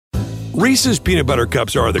Reese's Peanut Butter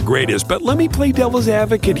Cups are the greatest, but let me play devil's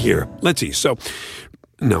advocate here. Let's see. So,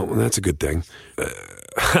 no, that's a good thing.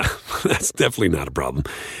 That's definitely not a problem.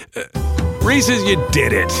 Reese's, you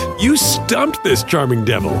did it. You stumped this charming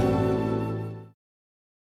devil.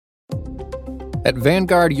 At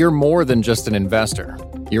Vanguard, you're more than just an investor.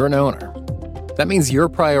 You're an owner. That means your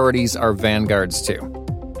priorities are Vanguard's too.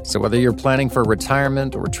 So whether you're planning for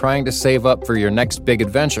retirement or trying to save up for your next big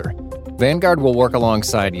adventure, Vanguard will work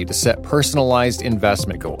alongside you to set personalized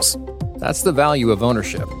investment goals. That's the value of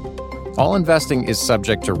ownership. All investing is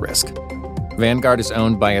subject to risk. Vanguard is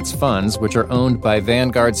owned by its funds, which are owned by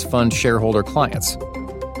Vanguard's fund shareholder clients.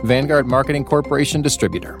 Vanguard Marketing Corporation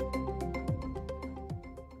Distributor.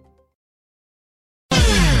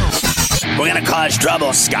 We're going to cause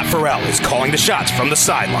trouble. Scott Ferrall is calling the shots from the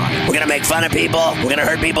sideline. We're going to make fun of people. We're going to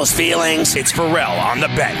hurt people's feelings. It's Ferrall on the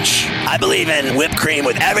bench. I believe in whipped cream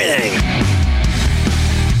with everything.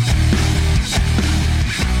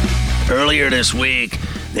 Earlier this week,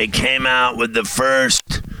 they came out with the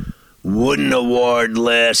first Wooden Award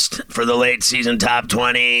list for the late season top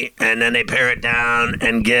 20, and then they pare it down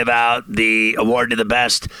and give out the award to the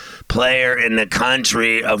best player in the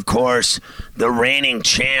country. Of course, the reigning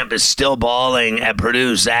champ is still balling at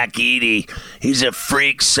Purdue, Zach Edey. He's a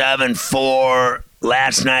freak, 7'4".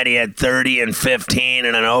 Last night he had 30 and 15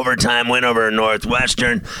 in an overtime win over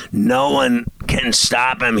Northwestern. No one can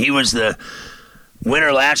stop him. He was the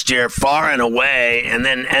winner last year, far and away, and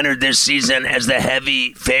then entered this season as the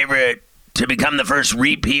heavy favorite to become the first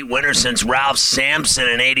repeat winner since Ralph Sampson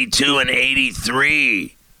in 82 and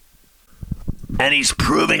 83. And he's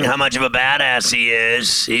proving how much of a badass he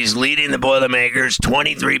is. He's leading the Boilermakers,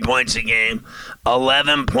 23 points a game,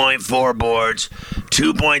 11.4 boards,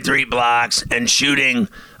 2.3 blocks, and shooting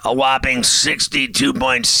a whopping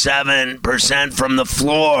 62.7% from the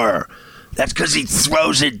floor. That's because he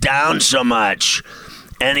throws it down so much.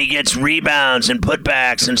 And he gets rebounds and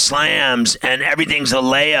putbacks and slams, and everything's a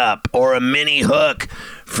layup or a mini hook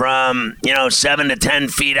from, 7 to 10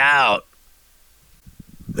 feet out.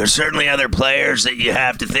 There's certainly other players that you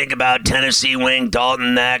have to think about. Tennessee wing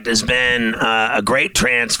Dalton Knecht has been a great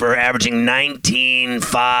transfer, averaging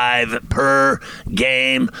 19.5 per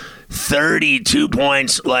game, 32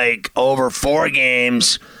 points over 4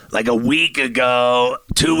 games. Like a week ago,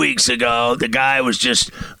 2 weeks ago, the guy was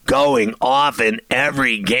just going off in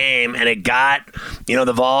every game, and it got,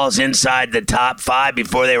 the Vols inside the top 5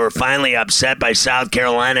 before they were finally upset by South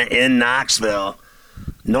Carolina in Knoxville.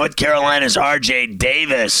 North Carolina's R.J.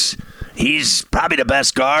 Davis, he's probably the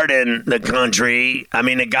best guard in the country. I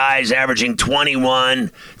mean, the guy's averaging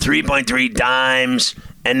 21, 3.3 dimes,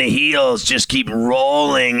 and the Heels just keep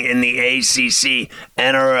rolling in the ACC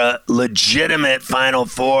and are a legitimate Final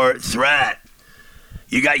Four threat.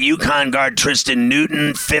 You got UConn guard Tristan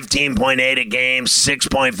Newton, 15.8 a game,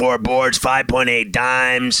 6.4 boards, 5.8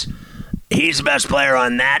 dimes. He's the best player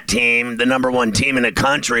on that team, the number 1 team in the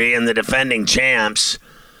country and the defending champs.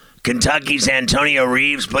 Kentucky's Antonio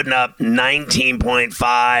Reeves putting up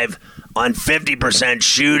 19.5 on 50%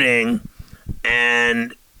 shooting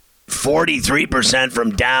and 43%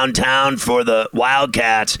 from downtown for the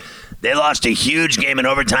Wildcats. They lost a huge game in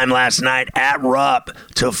overtime last night at Rupp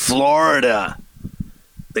to Florida.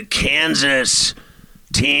 The Kansas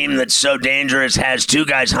team that's so dangerous has 2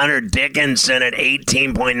 guys, Hunter Dickinson at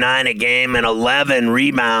 18.9 a game and 11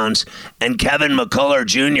 rebounds, and Kevin McCullough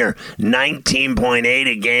Jr., 19.8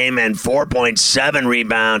 a game and 4.7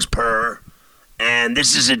 rebounds per. And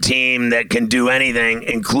this is a team that can do anything,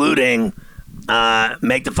 including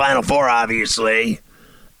make the Final Four, obviously.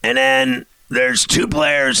 And then there's 2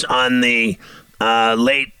 players on the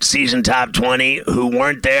late season top 20 who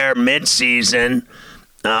weren't there mid-season.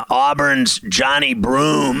 Auburn's Johnny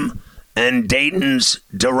Broome and Dayton's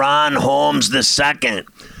Deron Holmes II.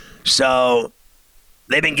 So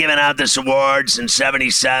they've been giving out this award since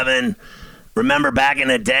 77. Remember back in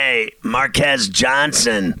the day, Marquez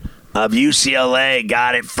Johnson of UCLA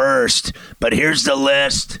got it first. But here's the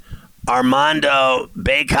list. Armando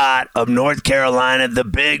Bacot of North Carolina, the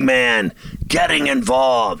big man, getting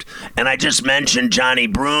involved. And I just mentioned Johnny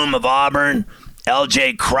Broome of Auburn,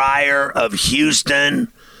 L.J. Cryer of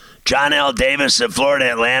Houston, John L. Davis of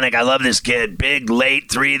Florida Atlantic. I love this kid. Big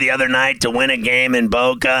late 3 the other night to win a game in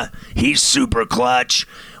Boca. He's super clutch.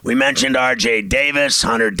 We mentioned R.J. Davis,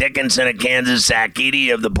 Hunter Dickinson of Kansas, Zach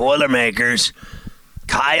Edey of the Boilermakers.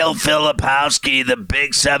 Kyle Filipowski, the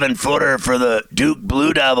big 7-footer for the Duke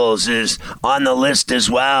Blue Devils, is on the list as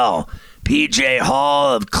well. P.J.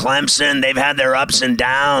 Hall of Clemson. They've had their ups and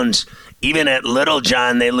downs Even at Little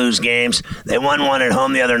John, they lose games. They won one at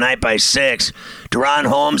home the other night by 6. Deron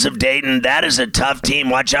Holmes of Dayton, that is a tough team.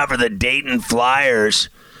 Watch out for the Dayton Flyers.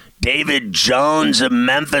 David Jones of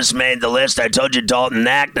Memphis made the list. I told you Dalton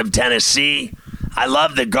Knacht of Tennessee. I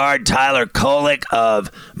love the guard Tyler Kolek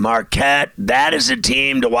of Marquette. That is a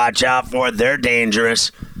team to watch out for. They're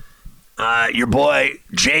dangerous. Your boy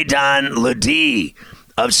Jadon Ledee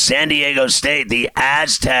of San Diego State, the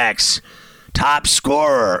Aztecs' top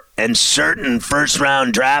scorer and certain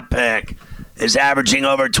first-round draft pick, is averaging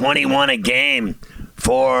over 21 a game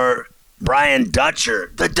for Brian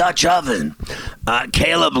Dutcher, the Dutch oven.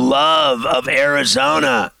 Caleb Love of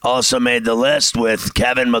Arizona also made the list with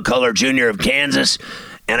Kevin McCullough Jr. of Kansas.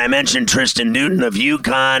 And I mentioned Tristan Newton of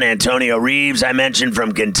UConn, Antonio Reeves I mentioned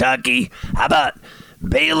from Kentucky. How about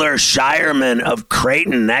Baylor Shireman of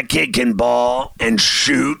Creighton? That kid can ball and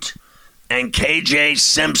shoot. And KJ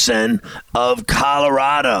Simpson of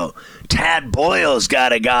Colorado. Tad Boyle's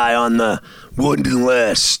got a guy on the wooden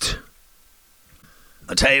list.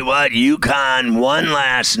 I'll tell you what, UConn won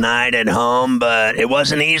last night at home, but it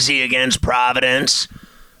wasn't easy against Providence.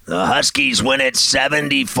 The Huskies win it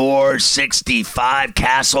 74-65.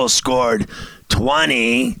 Castle scored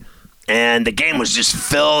 20, and the game was just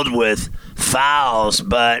filled with fouls,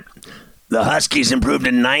 but the Huskies improved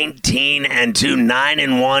to 19-2,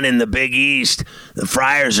 9-1 in the Big East. The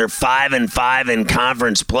Friars are 5-5 in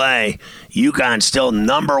conference play. UConn still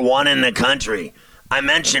number 1 in the country. I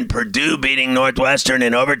mentioned Purdue beating Northwestern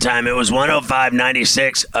in overtime. It was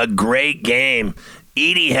 105-96, a great game.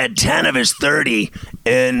 Edey had 10 of his 30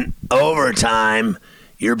 in overtime.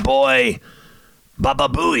 Your boy Baba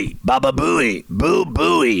Booey, Boo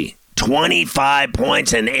Booey, 25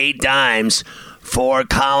 points and 8 dimes for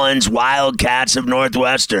Collins Wildcats of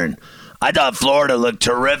Northwestern. I thought Florida looked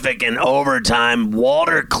terrific in overtime.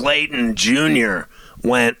 Walter Clayton Jr.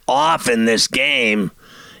 went off in this game,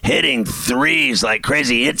 hitting threes like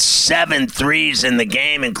crazy. Hit 7 threes in the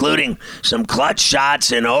game, including some clutch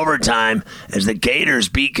shots in overtime as the Gators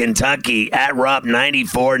beat Kentucky at Rupp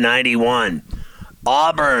 94-91.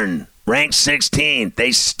 Auburn ranked 16th. They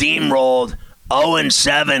steamrolled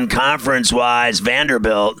 0-7 conference-wise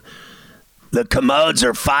Vanderbilt. The Commodes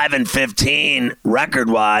are 5-15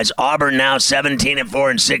 record-wise. Auburn now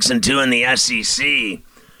 17-4 and 6-2 in the SEC.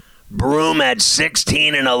 Broome had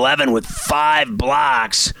 16-11 with 5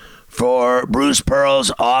 blocks for Bruce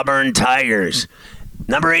Pearl's Auburn Tigers.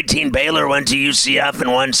 Number 18 Baylor went to UCF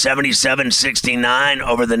and won 77-69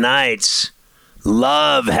 over the Knights.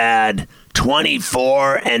 Love had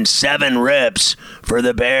 24 and 7 rips for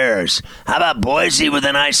the Bears. How about Boise with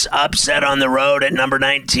a nice upset on the road at number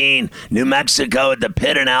 19, New Mexico at the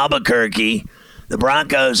Pit in Albuquerque. The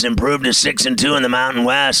Broncos improved to 6-2 in the Mountain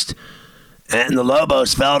West, and the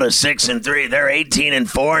Lobos fell to 6-3. They're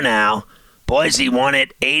 18-4 now. Boise won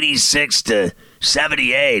it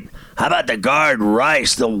 86-78. How about the guard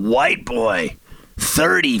Rice, the white boy,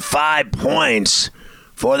 35 points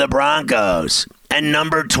for the Broncos. And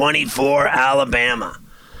number 24, Alabama.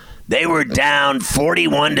 They were down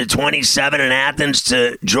 41-27 in Athens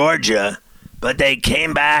to Georgia, but they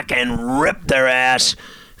came back and ripped their ass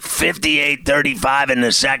 58-35 in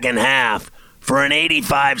the second half for an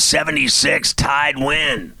 85-76 Tide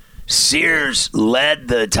win. Sears led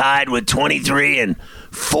the Tide with 23 and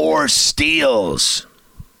 4 steals.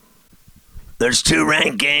 There's 2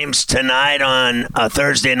 ranked games tonight on a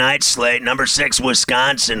Thursday night slate. Number 6,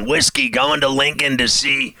 Wisconsin. Whiskey going to Lincoln to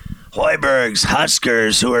see Hoiberg's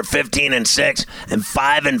Huskers, who are 15-6 and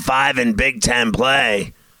 5-5 in Big Ten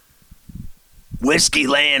play. Whiskey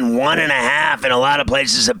laying 1.5 in a lot of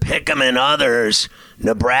places, a pick 'em in others.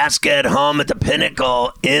 Nebraska at home at the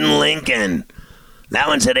Pinnacle in Lincoln. That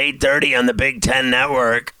one's at 8:30 on the Big Ten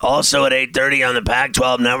Network. Also at 8:30 on the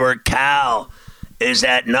Pac-12 Network. Cal is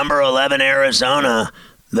at number 11 Arizona.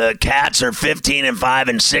 The Cats are 15-5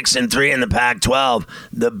 and 6-3 in the Pac-12.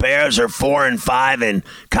 The Bears are 4-5 in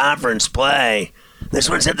conference play. This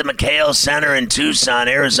one's at the McHale Center in Tucson.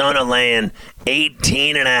 Arizona laying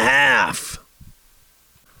 18.5.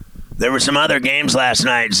 There were some other games last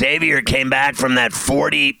night. Xavier came back from that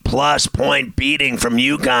 40-plus point beating from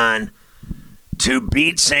UConn to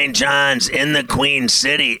beat St. John's in the Queen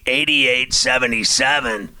City,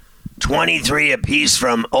 88-77. 23 apiece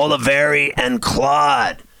from Oliveri and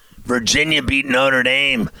Claude. Virginia beat Notre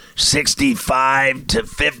Dame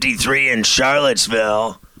 65-53 in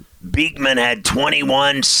Charlottesville. Beekman had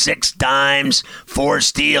 21, 6 dimes, 4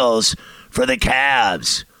 steals for the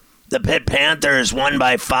Cavs. The Pitt Panthers won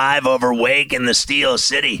by 5 over Wake in the Steel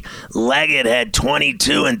City. Leggett had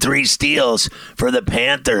 22 and 3 steals for the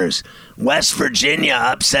Panthers. West Virginia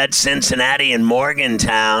upset Cincinnati and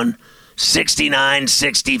Morgantown.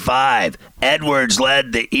 69-65. Edwards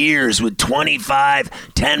led the Ears with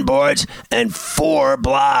 25, 10 boards, and 4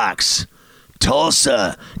 blocks.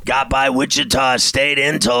 Tulsa got by Wichita State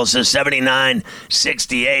in Tulsa,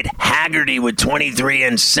 79-68. Haggerty with 23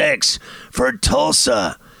 and 6 for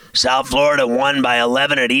Tulsa. South Florida won by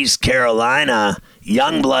 11 at East Carolina.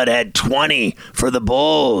 Youngblood had 20 for the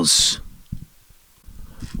Bulls.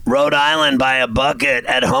 Rhode Island by a bucket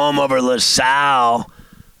at home over LaSalle.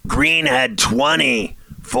 Green had 20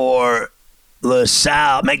 for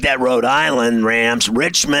LaSalle. Make that Rhode Island Rams.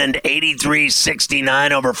 Richmond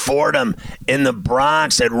 83-69 over Fordham in the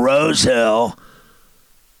Bronx at Rose Hill.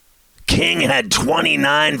 King had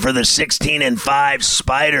 29 for the 16-5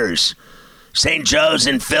 Spiders. St. Joe's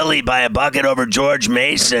in Philly by a bucket over George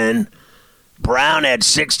Mason. Brown had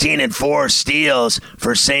 16-4 steals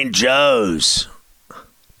for St. Joe's.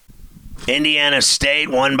 Indiana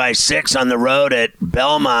State won by 6 on the road at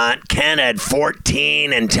Belmont. Kent had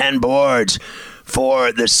 14 and 10 boards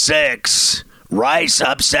for the 6. Rice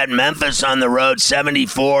upset Memphis on the road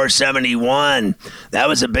 74-71. That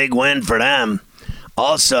was a big win for them.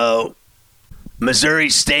 Also, Missouri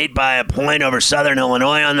State by a point over Southern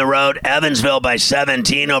Illinois on the road. Evansville by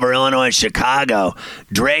 17 over Illinois Chicago.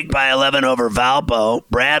 Drake by 11 over Valpo.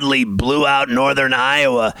 Bradley blew out Northern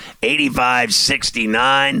Iowa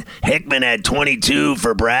 85-69. Hickman had 22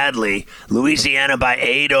 for Bradley. Louisiana by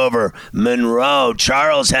 8 over Monroe.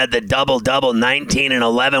 Charles had the double-double, 19 and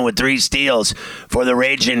 11 with 3 steals for the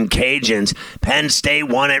Ragin' Cajuns. Penn State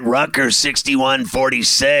won at Rutgers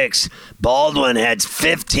 61-46. Baldwin had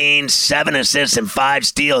 15, 7 assists, and 5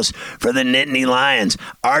 steals for the Nittany Lions.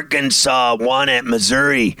 Arkansas won at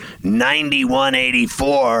Missouri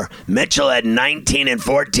 91-84. Mitchell had 19 and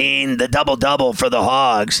 14, the double-double for the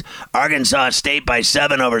Hogs. Arkansas State by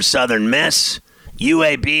 7 over Southern Miss.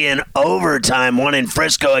 UAB in overtime won in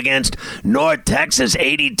Frisco against North Texas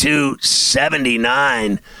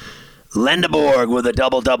 82-79. Lindeborg with a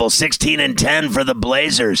double-double, 16 and 10 for the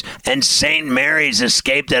Blazers. And St. Mary's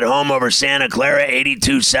escaped at home over Santa Clara,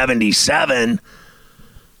 82-77.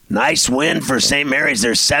 Nice win for St. Mary's.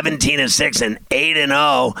 They're 17-6 and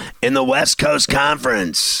 8-0 in the West Coast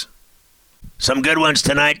Conference. Some good ones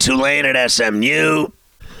tonight. Tulane at SMU.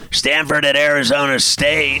 Stanford at Arizona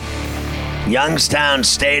State. Youngstown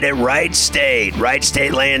State at Wright State. Wright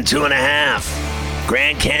State laying 2.5.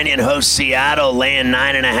 Grand Canyon hosts Seattle, laying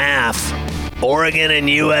 9.5. Oregon and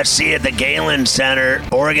USC at the Galen Center.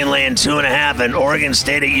 Oregon laying 2.5, and Oregon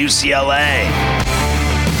State at UCLA.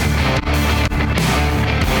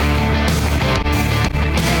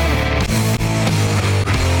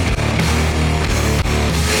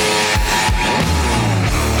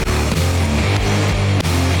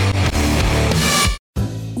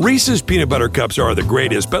 Reese's Peanut Butter Cups are the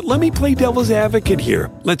greatest, but let me play devil's advocate here.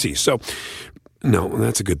 Let's see. So, no,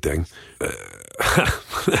 that's a good thing.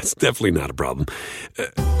 That's definitely not a problem.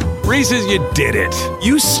 Reese's, you did it.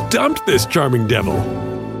 You stumped this charming devil.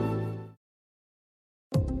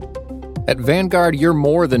 At Vanguard, you're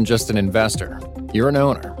more than just an investor. You're an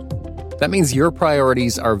owner. That means your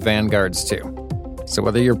priorities are Vanguard's too. So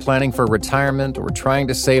whether you're planning for retirement or trying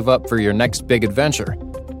to save up for your next big adventure,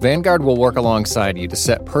 Vanguard will work alongside you to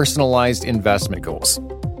set personalized investment goals.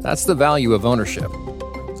 That's the value of ownership.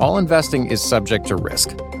 All investing is subject to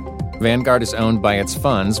risk. Vanguard is owned by its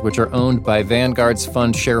funds, which are owned by Vanguard's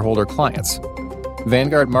fund shareholder clients.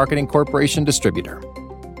 Vanguard Marketing Corporation Distributor.